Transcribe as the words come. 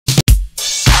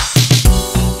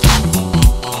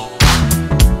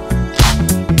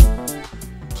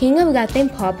King of Latin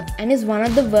pop and is one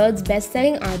of the world's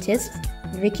best-selling artists,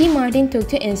 Ricky Martin took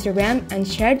to Instagram and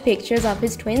shared pictures of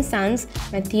his twin sons,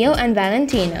 Matteo and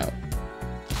Valentino.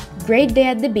 Great day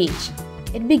at the beach.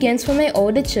 It begins for my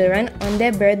older children on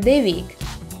their birthday week.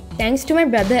 Thanks to my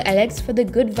brother Alecs for the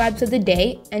good vibes of the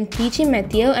day and teaching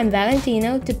Matteo and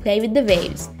Valentino to play with the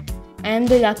waves. I am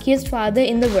the luckiest father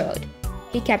in the world,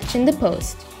 he captioned the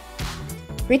post.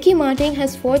 Ricky Martin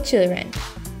has 4 children.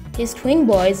 His twin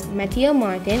boys, Matteo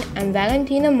Martin and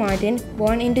Valentino Martin,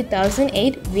 born in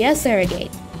 2008 via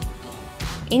surrogate.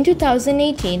 In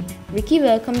 2018, Ricky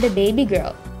welcomed a baby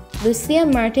girl, Lucia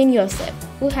Martin Joseph,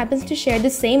 who happens to share the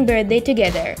same birthday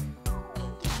together.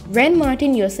 Renn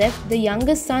Martin Joseph, the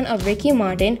youngest son of Ricky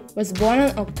Martin, was born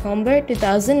on October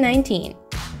 2019.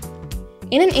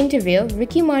 In an interview,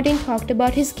 Ricky Martin talked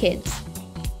about his kids.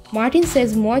 Martin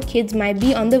says more kids might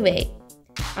be on the way.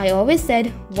 I always said,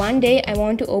 one day I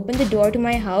want to open the door to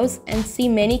my house and see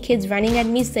many kids running at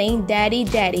me saying, "Daddy,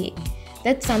 Daddy."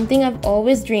 That's something I've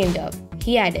always dreamed of,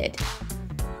 he added.